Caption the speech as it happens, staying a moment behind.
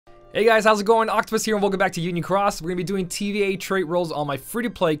Hey guys, how's it going? Octopus here and welcome back to Union Cross. We're going to be doing TVA trait rolls on my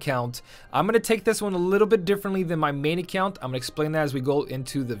free-to-play account. I'm going to take this one a little bit differently than my main account. I'm going to explain that as we go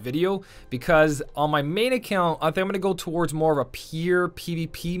into the video because on my main account, I think I'm going to go towards more of a pure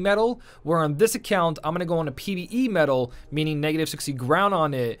PvP medal, where on this account, I'm going to go on a PvE medal, meaning -60 ground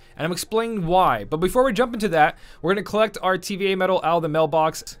on it, and I'm explaining why. But before we jump into that, we're going to collect our TVA medal out of the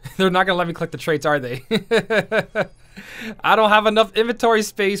mailbox. They're not going to let me collect the traits, are they? I don't have enough inventory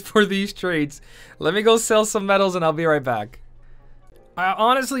space for these traits. Let me go sell some medals and I'll be right back. I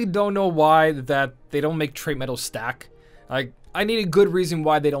honestly don't know why that they don't make trait medals stack. Like, I need a good reason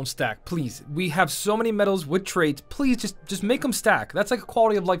why they don't stack. Please, we have so many medals with traits. Please just make them stack. That's like a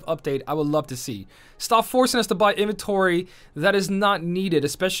quality of life update I would love to see. Stop forcing us to buy inventory that is not needed,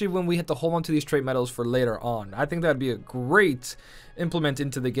 especially when we have to hold on to these trait medals for later on. I think that'd be a great implement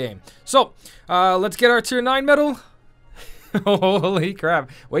into the game. So, let's get our tier 9 medal. Holy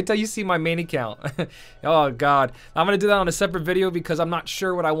crap. Wait till you see my main account. Oh god. I'm gonna do that on a separate video because I'm not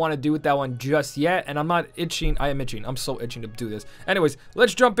sure what I want to do with that one just yet, and I'm not itching. I am itching. I'm so itching to do this. Anyways,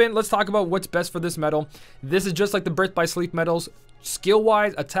 let's jump in. Let's talk about what's best for this medal. This is just like the Birth by Sleep medals. Skill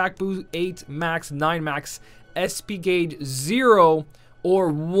wise, attack boost 8 max, 9 max, SP gauge 0 or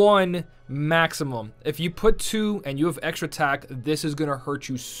 1 maximum. If you put 2 and you have extra attack, this is gonna hurt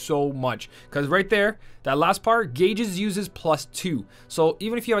you so much, because right there, that last part, gauges uses +2. So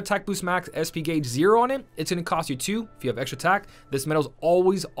even if you have attack boost max, SP gauge 0 on it, it's gonna cost you 2. If you have extra attack, this medal's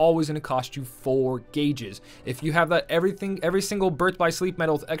always gonna cost you 4 gauges. If you have that every single Birth by Sleep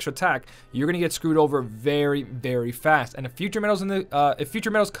medal with extra attack, you're gonna get screwed over very fast. And if future medals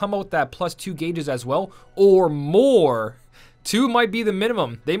come out with that +2 gauges as well or more, 2 might be the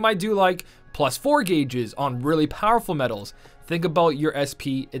minimum. They might do like +4 gauges on really powerful medals. Think about your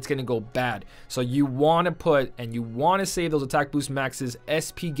SP, it's gonna go bad. So you wanna put and you wanna save those attack boost maxes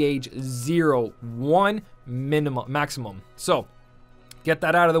SP gauge 0, 1 maximum. So get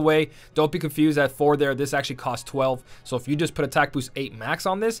that out of the way. Don't be confused at 4 there. This actually costs 12. So if you just put attack boost 8 max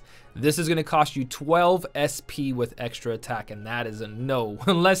on this, this is going to cost you 12 SP with extra attack, and that is a no.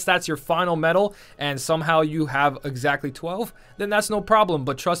 Unless that's your final medal and somehow you have exactly 12, then that's no problem.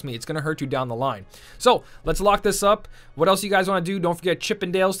 But trust me, it's going to hurt you down the line. So let's lock this up. What else you guys want to do? Don't forget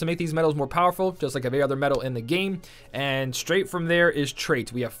Chippendales to make these medals more powerful, just like every other medal in the game. And straight from there is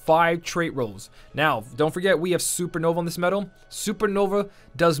traits. We have 5 trait rolls. Now, don't forget we have Supernova on this medal. Supernova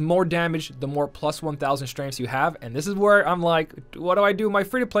does more damage the more +1000 strengths you have, and this is where I'm like, what do I do in my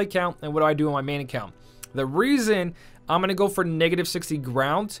free-to-play account and what do I do on my main account? The reason I'm gonna go for -60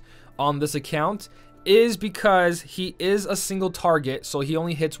 ground on this account is because he is a single target, so he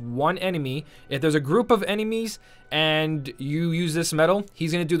only hits 1 enemy. If there's a group of enemies and you use this medal,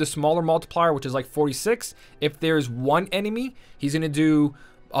 he's gonna do the smaller multiplier, which is like 46. If there's 1 enemy, he's gonna do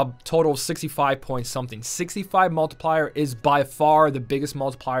a total of 65 point something. 65 multiplier is by far the biggest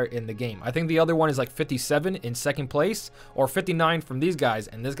multiplier in the game. I think the other one is like 57 in second place, or 59 from these guys,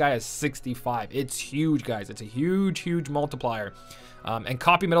 and this guy has 65. It's huge, guys. It's a huge multiplier. And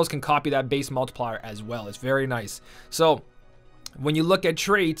copy medals can copy that base multiplier as well. It's very nice. So when you look at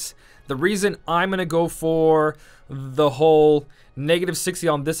traits, the reason I'm gonna go for the whole -60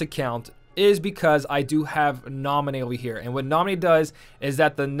 on this account is because I do have Nominate over here. And what Nominate does is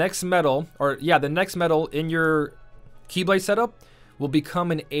that the next medal, the next medal in your Keyblade setup will become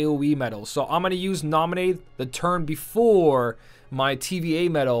an AoE medal. So I'm going to use Nominate the turn before my TVA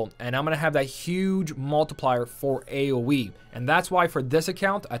medal, and I'm going to have that huge multiplier for AoE. And that's why for this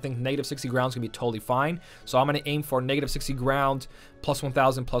account, I think -60 ground is going to be totally fine. So I'm going to aim for -60 ground,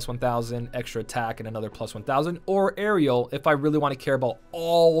 +1000, +1000, extra attack, and another +1000, or aerial if I really want to care about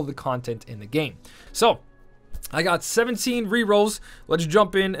all the content in the game. So I got 17 rerolls. Let's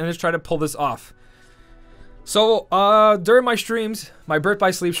jump in and let's try to pull this off. So during my streams, my Birth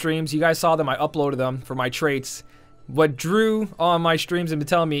by Sleep streams, you guys saw them, I uploaded them for my traits. What Drew on my streams has been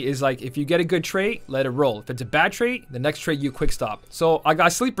telling me is like, if you get a good trait, let it roll. If it's a bad trait, the next trait you quick stop. So I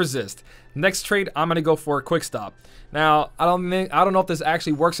got sleep resist. Next trait, I'm gonna go for a quick stop. Now I don't know if this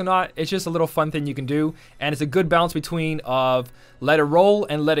actually works or not. It's just a little fun thing you can do, and it's a good balance between of let it roll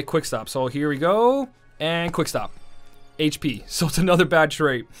and let it quick stop. So here we go, and quick stop. HP. So it's another bad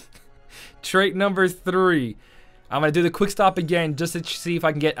trait. Trait number 3. I'm gonna do the quick stop again just to see if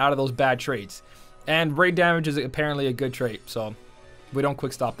I can get out of those bad traits. And raid damage is apparently a good trait, so we don't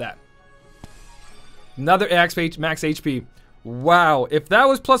quick stop that. Another max HP. Wow, if that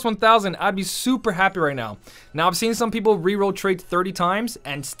was +1000, I'd be super happy right now. Now, I've seen some people reroll traits 30 times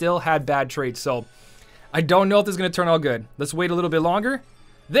and still had bad traits, so I don't know if this is going to turn out good. Let's wait a little bit longer.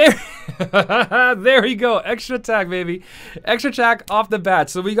 There, there we go. Extra attack, baby. Extra attack off the bat.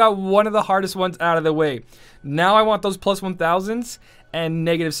 So we got one of the hardest ones out of the way. Now I want those plus 1000s and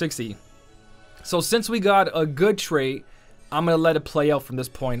negative 60. So since we got a good trait, I'm going to let it play out from this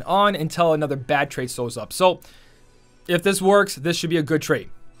point on until another bad trait shows up. So if this works, this should be a good trait.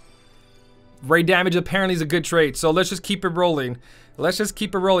 Ray damage apparently is a good trait. So let's just keep it rolling. Let's just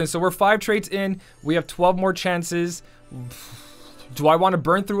keep it rolling. So we're 5 traits in. We have 12 more chances. Do I want to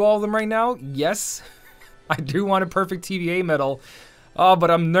burn through all of them right now? Yes. I do want a perfect TVA medal. Oh,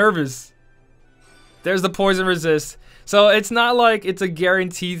 but I'm nervous. There's the poison resist. So it's not like it's a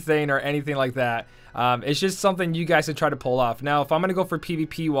guaranteed thing or anything like that. It's just something you guys should try to pull off. Now, if I'm going to go for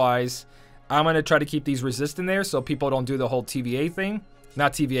PvP wise, I'm going to try to keep these resist in there so people don't do the whole TVA thing.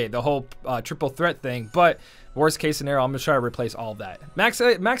 Not TVA, the whole triple threat thing. But worst case scenario, I'm going to try to replace all of that. Max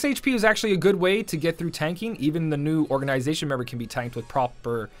HP is actually a good way to get through tanking. Even the new organization member can be tanked with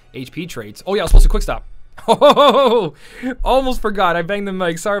proper HP traits. Oh yeah, I was supposed to quick stop. Oh, almost forgot. I banged the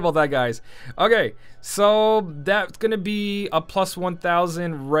mic. Sorry about that, guys. Okay, so that's going to be a plus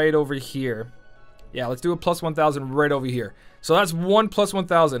 1000 right over here. Yeah, let's do a plus 1000 right over here. So that's 1 plus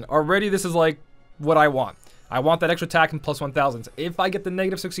 1000. Already this is like what I want. I want that extra attack and plus 1000s. If I get the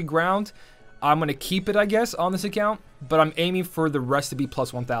negative 60 ground, I'm going to keep it, I guess, on this account. But I'm aiming for the rest to be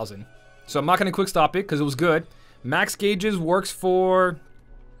plus 1000. So I'm not going to quick stop it because it was good. Max gauges works for...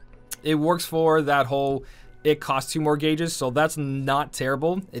 It works for that whole... It costs 2 more gauges, so that's not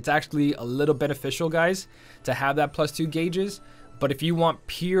terrible. It's actually a little beneficial, guys, to have that plus 2 gauges. But if you want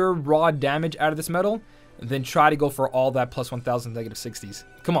pure raw damage out of this medal, then try to go for all that plus 1000 negative 60s.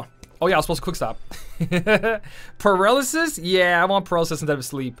 Come on. Oh yeah, I was supposed to quick stop. Paralysis? Yeah, I want paralysis instead of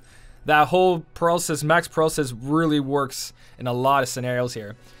sleep. That whole paralysis, max paralysis really works in a lot of scenarios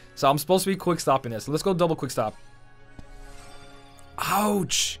here. So I'm supposed to be quick stopping this. Let's go double quick stop.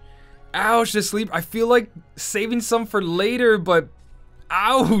 Ouch. Ouch, the sleep. I feel like saving some for later, but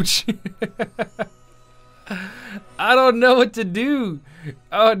ouch. I don't know what to do.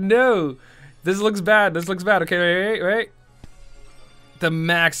 Oh no. This looks bad. This looks bad. Okay, right. The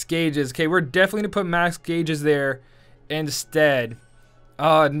max gauges. Okay, we're definitely gonna put max gauges there instead.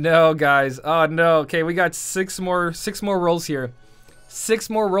 Oh no, guys. Oh no. Okay, we got 6 more rolls here. 6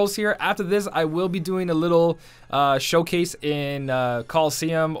 more rolls here. After this, I will be doing a little showcase in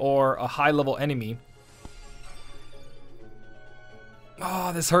Coliseum or a high level enemy.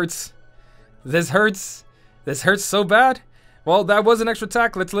 Oh, this hurts. This hurts. This hurts so bad. Well, that was an extra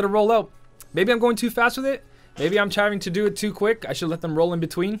attack. Let's let it roll out. Maybe I'm going too fast with it. Maybe I'm trying to do it too quick. I should let them roll in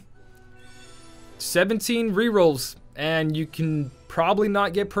between. 17 rerolls, and you can probably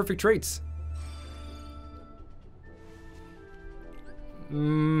not get perfect traits.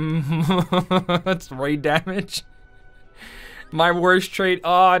 That's raid damage. My worst trait.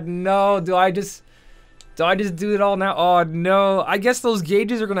 Oh no, do I just do it all now? Oh no. I guess those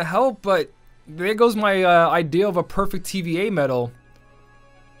gauges are gonna help, but there goes my idea of a perfect TVA medal.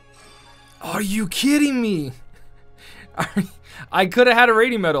 Are you kidding me? I could have had a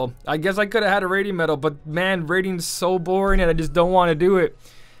rating medal. I guess I could have had a rating medal, but man, rating's so boring and I just don't want to do it.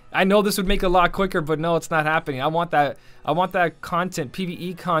 I know this would make it a lot quicker, but no, it's not happening. I want that content,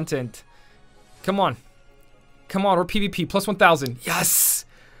 PvE content. Come on. Come on, or PvP, plus 1000. Yes!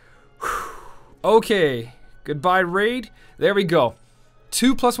 Whew. Okay. Goodbye, raid. There we go.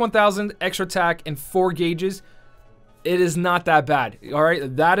 2 plus 1000, extra attack, and 4 gauges. It is not that bad.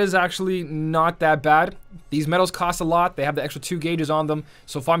 Alright, that is actually not that bad. These medals cost a lot. They have the extra 2 gauges on them.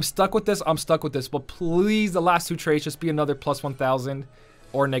 So if I'm stuck with this, I'm stuck with this. But please, the last 2 traits just be another plus 1000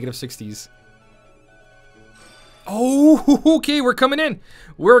 or negative 60s. Oh, okay, we're coming in.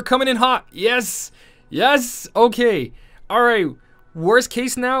 We're coming in hot. Yes. Yes. Okay. Alright. Worst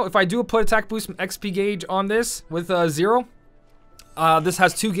case now, if I do a put attack boost XP gauge on this with 0, this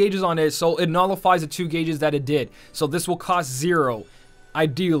has 2 gauges on it, so it nullifies the 2 gauges that it did. So this will cost 0,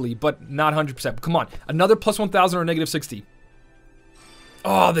 ideally, but not 100%. Come on, another plus 1000 or negative 60.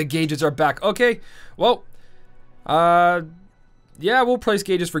 Oh, the gauges are back. Okay, well, yeah, we'll place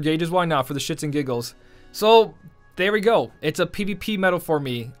gauges for gauges. Why not? For the shits and giggles. So there we go. It's a PvP medal for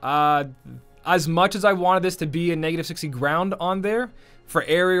me. As much as I wanted this to be a negative 60 ground on there for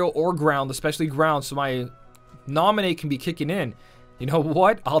aerial or ground, especially ground, so my nominate can be kicking in. You know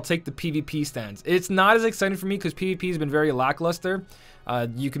what? I'll take the PvP stands. It's not as exciting for me because PvP has been very lackluster.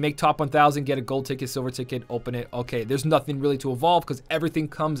 You can make top 1000, get a gold ticket, silver ticket, open it. Okay, there's nothing really to evolve because everything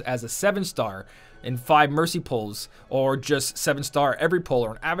comes as a 7-star in 5 mercy pulls or just 7-star every pull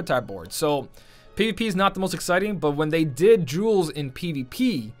or an avatar board. So PvP is not the most exciting, but when they did jewels in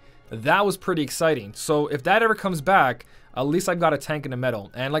PvP, that was pretty exciting. So if that ever comes back, at least I've got a tank in the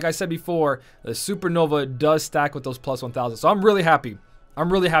metal. And like I said before, the Supernova does stack with those plus 1000. So I'm really happy.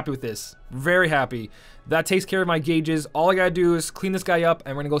 I'm really happy with this. Very happy. That takes care of my gauges. All I gotta do is clean this guy up,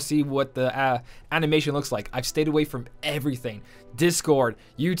 and we're gonna go see what the animation looks like. I've stayed away from everything. Discord,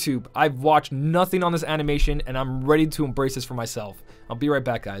 YouTube. I've watched nothing on this animation, and I'm ready to embrace this for myself. I'll be right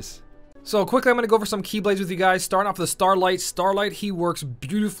back, guys. So quickly, I'm going to go over some Keyblades with you guys. Starting off with the Starlight. Starlight, he works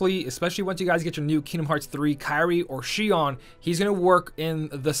beautifully, especially once you guys get your new Kingdom Hearts 3 Kairi or Xion. He's going to work in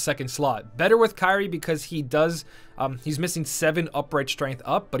the second slot. Better with Kairi because he does, he's missing 7 upright strength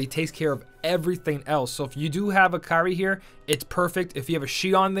up, but he takes care of everything else. So if you do have a Kairi here, it's perfect. If you have a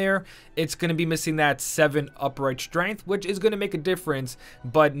Xion there, it's going to be missing that 7 upright strength, which is going to make a difference,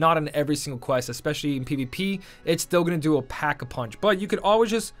 but not on every single quest, especially in PvP. It's still going to do a pack-a-punch, but you could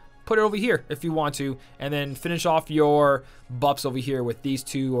always just put it over here if you want to, and then finish off your buffs over here with these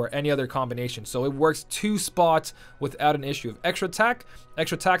two or any other combination. So it works 2 spots without an issue. Extra attack,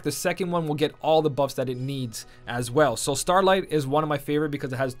 the second one will get all the buffs that it needs as well. So Starlight is one of my favorite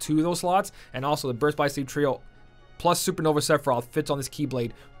because it has 2 of those slots, and also the Burst by Sleep Trio plus Supernova Sephiroth fits on this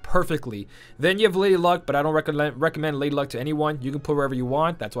Keyblade perfectly. Then you have Lady Luck, but I don't recommend Lady Luck to anyone. You can put wherever you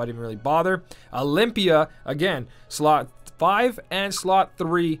want. That's why I didn't really bother. Olympia, again, slot 5 and slot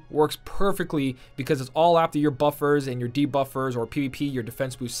 3 works perfectly because it's all after your buffers and your debuffers or PvP, your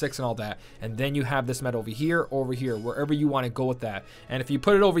defense boost 6 and all that. And then you have this medal over here, wherever you want to go with that. And if you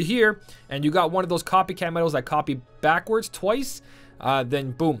put it over here and you got one of those copycat medals that copy backwards twice,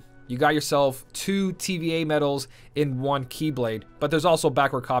 then boom, you got yourself 2 TVA medals in 1 Keyblade. But there's also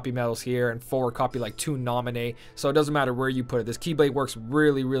backward copy medals here and forward copy like 2 Nominate. So it doesn't matter where you put it. This Keyblade works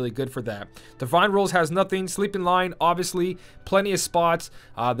really, really good for that. Divine Rolls has nothing. Sleeping Line, obviously, plenty of spots.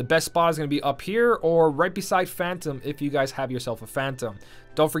 The best spot is going to be up here or right beside Phantom if you guys have yourself a Phantom.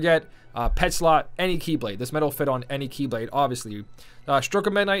 Don't forget, pet slot, any Keyblade. This medal will fit on any Keyblade, obviously. Stroke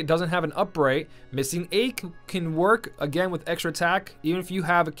of Midnight doesn't have an upright. Missing 8 can work, again, with extra attack. Even if you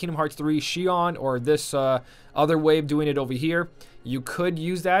have a Kingdom Hearts 3 Xion or this other wave doing it over here, you could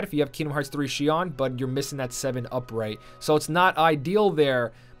use that if you have Kingdom Hearts 3 Xion, but you're missing that 7 upright. So it's not ideal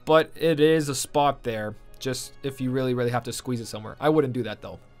there, but it is a spot there, just if you really, really have to squeeze it somewhere. I wouldn't do that,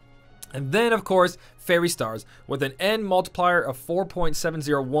 though. And then, of course, Fairy Stars with an N multiplier of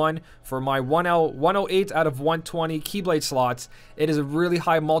 4.701 for my 108 out of 120 Keyblade slots. It is a really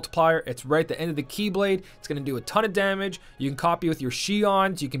high multiplier. It's right at the end of the Keyblade. It's going to do a ton of damage. You can copy with your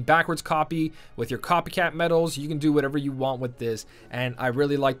Xions. You can backwards copy with your copycat medals. You can do whatever you want with this. And I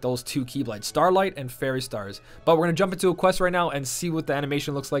really like those 2 Keyblades, Starlight and Fairy Stars. But we're going to jump into a quest right now and see what the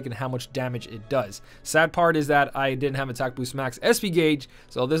animation looks like and how much damage it does. Sad part is that I didn't have Attack Boost Max SP gauge,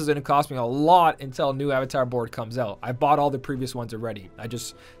 so this is going to cost me a lot until a new avatar board comes out. I bought all the previous ones already. I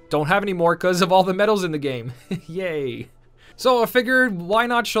just don't have any more because of all the medals in the game. Yay. So I figured, why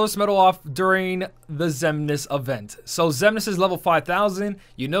not show this medal off during the Xemnas event? So Xemnas is level 5000.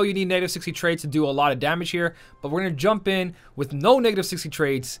 You know you need negative 60 traits to do a lot of damage here, but we're going to jump in with no negative 60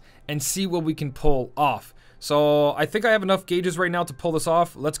 traits and see what we can pull off. So I think I have enough gauges right now to pull this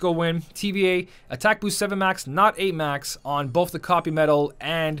off. Let's go win. TVA, attack boost 7 max, not 8 max on both the copy medal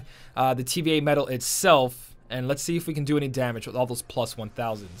and the TVA medal itself. And let's see if we can do any damage with all those plus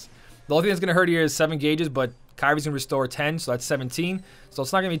 1000s. The only thing that's going to hurt here is 7 gauges, but Kairi's going to restore 10, so that's 17. So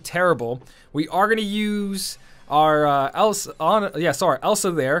it's not going to be terrible. We are going to use our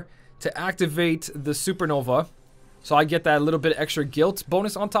Elsa there to activate the Supernova. So I get that little bit extra guilt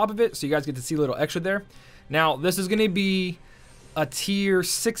bonus on top of it. So you guys get to see a little extra there. Now, this is going to be a tier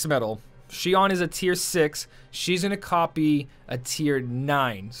 6 medal. Xion is a tier 6. She's going to copy a tier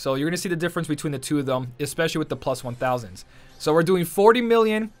 9. So you're going to see the difference between the 2 of them, especially with the plus 1000s. So we're doing 40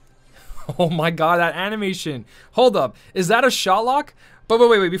 million. Oh my god, that animation. Hold up. Is that a shot lock? But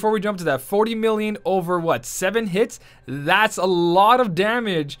wait, before we jump to that, 40 million over what, 7 hits? That's a lot of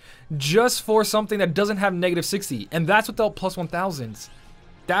damage just for something that doesn't have negative 60. And that's without plus 1000s.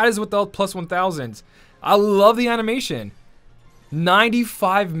 That is without plus 1000s. I love the animation.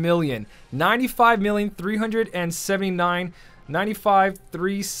 95 million 379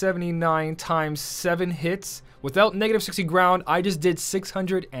 379 times 7 hits without negative 60 ground. I just did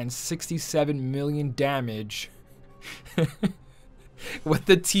 667 million damage with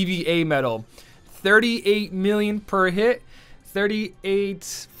the TVA medal. 38 million per hit,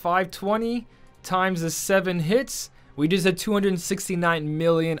 38,520 times the 7 hits. We just had 269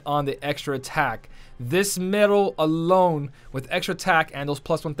 million on the extra attack. This medal alone with extra attack and those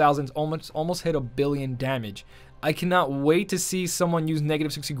plus 1000s almost hit 1 billion damage. I cannot wait to see someone use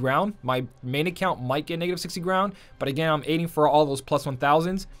negative 60 ground. My main account might get negative 60 ground, but again, I'm aiming for all those plus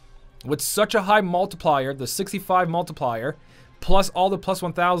 1000s. with such a high multiplier, the 65 multiplier, plus all the plus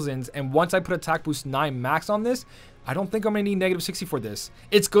 1000s, and once I put attack boost 9 max on this, I don't think I'm going to need negative 60 for this.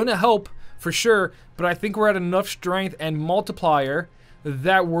 It's going to help for sure, but I think we're at enough strength and multiplier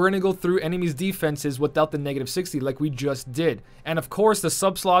that we're going to go through enemies' defenses without the negative 60 like we just did. And of course, the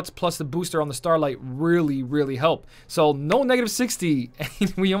sub slots plus the booster on the Starlight really, really help. So no negative 60,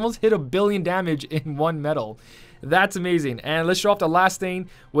 and we almost hit 1 billion damage in one medal. That's amazing. And let's show off the last thing,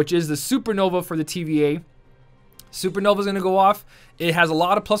 which is the Supernova for the TVA. Supernova is going to go off. It has a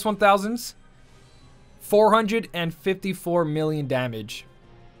lot of plus 1000s. 454 million damage.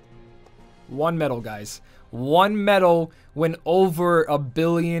 One medal, guys. One medal went over 1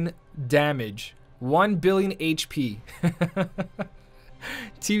 billion damage. 1 billion HP.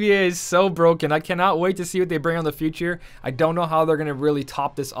 TVA is so broken. I cannot wait to see what they bring on the future. I don't know how they're going to really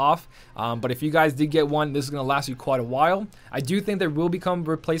top this off. But if you guys did get one, this is going to last you quite a while. I do think there will become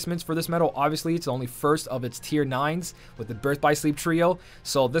replacements for this medal. Obviously, it's only first of its tier 9s with the Birth by Sleep trio.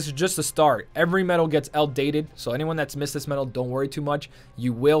 So this is just the start. Every medal gets outdated. So anyone that's missed this medal, don't worry too much.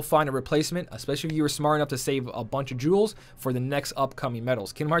 You will find a replacement, especially if you were smart enough to save a bunch of jewels for the next upcoming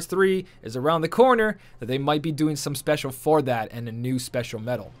medals. Kingdom Hearts 3 is around the corner. That they might be doing some special for that and a new special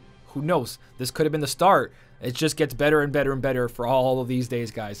medal. Who knows? This could have been the start. It just gets better and better and better for all of these days,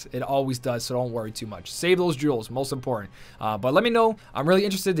 guys. It always does, so don't worry too much. Save those jewels, most important. But let me know. I'm really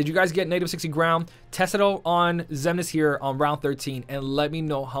interested. Did you guys get negative 60 ground? Test it out on Xemnas here on round 13, and let me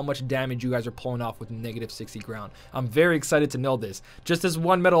know how much damage you guys are pulling off with negative 60 ground. I'm very excited to know this. Just this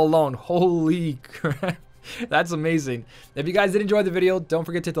one medal alone. Holy crap. That's amazing. If you guys did enjoy the video, don't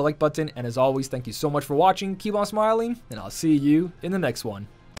forget to hit the like button. And as always, thank you so much for watching. Keep on smiling, and I'll see you in the next one.